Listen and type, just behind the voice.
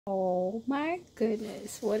Oh my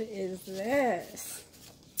goodness, what is this?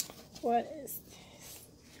 What is this?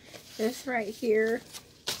 This right here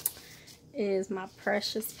is my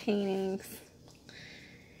precious paintings.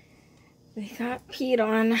 They got peed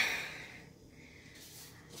on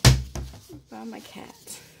by my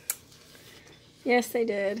cat. Yes, they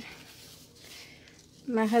did.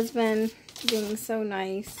 My husband being so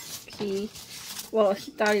nice, he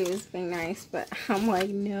thought he was being nice, but I'm like,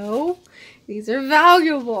 no, these are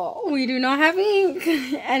valuable. We do not have ink,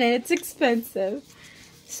 and it's expensive.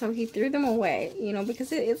 So he threw them away, you know,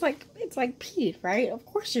 because it's like pee, right? Of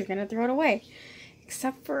course you're gonna throw it away.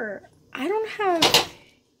 Except for I don't have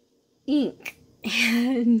ink,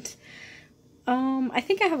 and I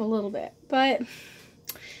think I have a little bit, but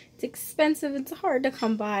it's expensive. It's hard to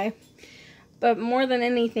come by. But more than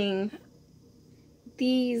anything,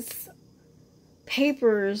 these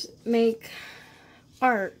papers make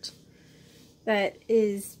art that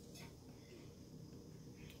is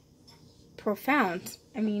profound.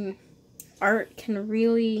 I mean, art can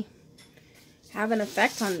really have an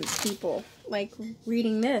effect on people, like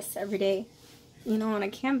reading this every day, you know, on a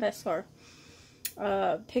canvas or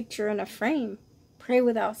a picture in a frame. Pray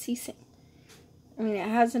without ceasing. I mean, it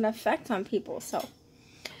has an effect on people. So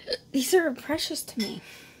these are precious to me.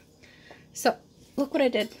 So look what I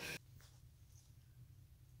did.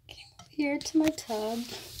 Here to my tub,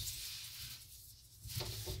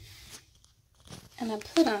 and I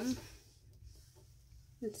put them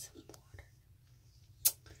in some water,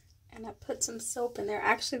 and I put some soap in there.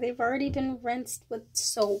 Actually, they've already been rinsed with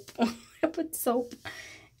soap. I put soap,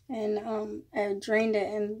 and I drained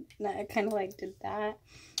it, and I kind of like did that,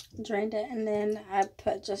 drained it, and then I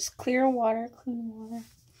put just clean water.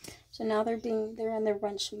 So now they're in their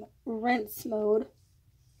rinse mode,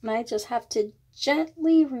 and I just have to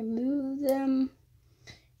gently remove them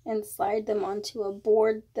and slide them onto a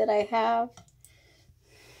board that I have,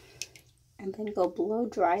 and then go blow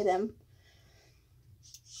dry them,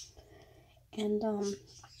 and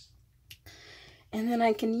then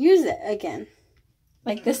I can use it again,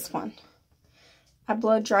 like this one. I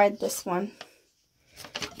blow dried this one.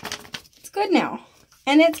 It's good now,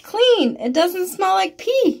 and it's clean. It doesn't smell like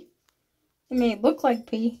pee. It may look like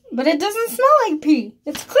pee, but it doesn't smell like pee.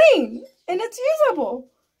 It's clean. And it's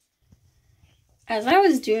usable. As I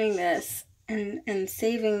was doing this and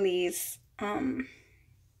saving these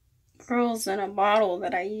girls in a bottle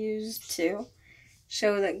that I used to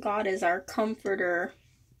show that God is our comforter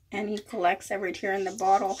and he collects every tear in the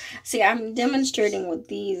bottle. See, I'm demonstrating with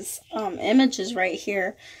these images right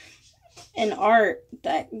here in art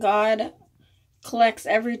that God collects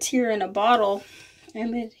every tear in a bottle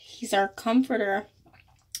and that he's our comforter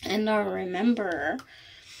and our rememberer.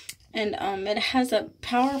 And it has a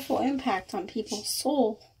powerful impact on people's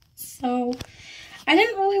soul. So I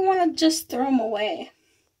didn't really want to just throw them away.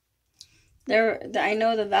 I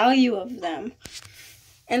know the value of them.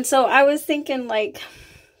 And so I was thinking, like,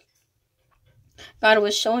 God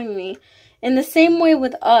was showing me, in the same way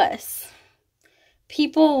with us,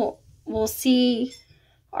 people will see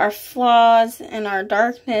our flaws and our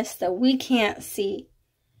darkness that we can't see.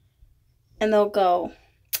 And they'll go,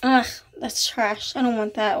 ugh, that's trash. I don't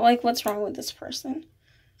want that. Like, what's wrong with this person?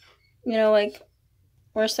 You know, like,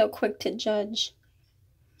 we're so quick to judge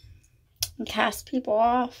and cast people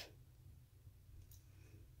off.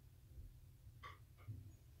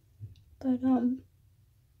 But, when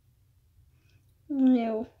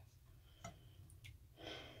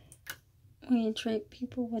you treat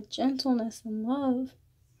people with gentleness and love,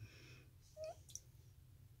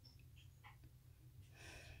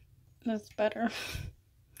 that's better.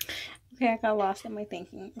 Okay, I got lost in my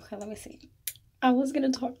thinking. Okay, let me see. I was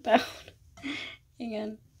going to talk about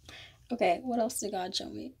again. Okay, what else did God show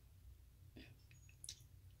me?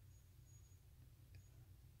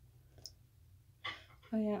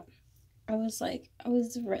 Oh, yeah. I was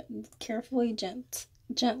carefully,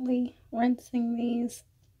 gently rinsing these.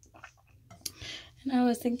 And I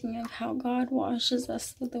was thinking of how God washes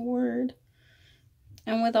us with the Word.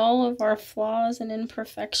 And with all of our flaws and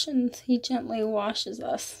imperfections, he gently washes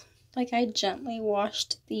us. Like I gently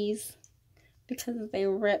washed these because they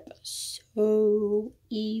rip so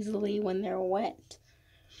easily when they're wet.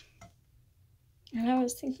 And I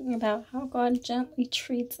was thinking about how God gently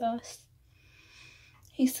treats us.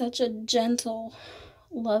 He's such a gentle,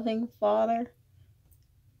 loving Father.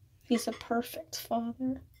 He's a perfect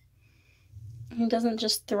Father. He doesn't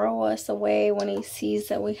just throw us away when he sees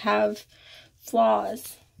that we have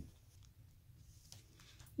flaws.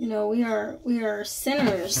 You know, we are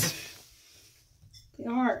sinners. We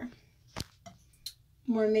are.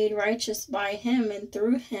 We're made righteous by him and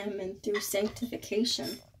through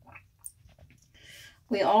sanctification.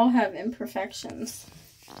 We all have imperfections.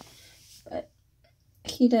 But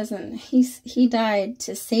he doesn't. He died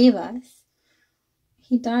to save us.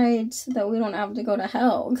 He died so that we don't have to go to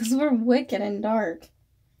hell, because we're wicked and dark.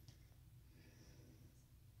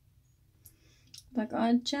 But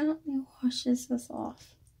God gently washes us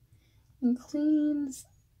off and cleans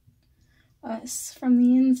us from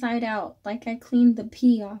the inside out, like I cleaned the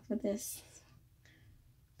pee off of this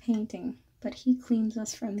painting. But he cleans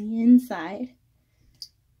us from the inside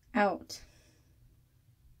out.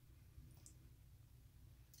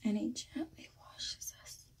 And he gently washes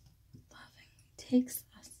us, lovingly takes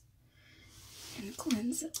us and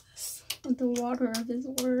cleanses us with the water of his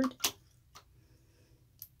word.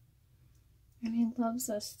 And he loves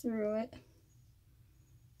us through it.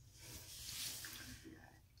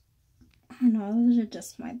 I don't know, those are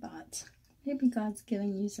just my thoughts. Maybe God's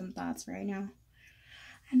giving you some thoughts right now.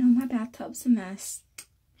 I know my bathtub's a mess.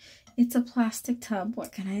 It's a plastic tub,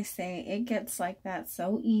 what can I say? It gets like that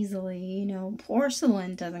so easily, you know.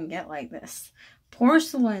 Porcelain doesn't get like this.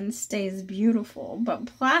 Porcelain stays beautiful, but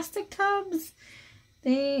plastic tubs,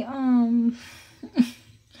 they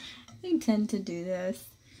they tend to do this.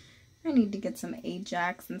 I need to get some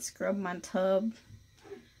Ajax and scrub my tub.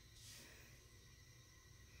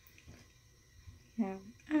 Yeah,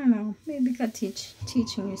 I don't know. Maybe God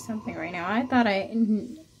teaching you something right now. I thought I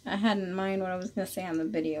had in mind what I was going to say on the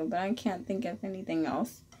video, but I can't think of anything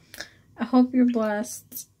else. I hope you're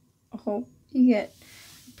blessed. I hope you get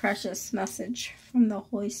a precious message from the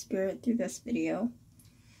Holy Spirit through this video.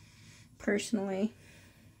 Personally.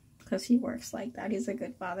 Because he works like that. He's a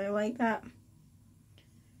good father like that.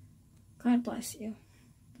 God bless you.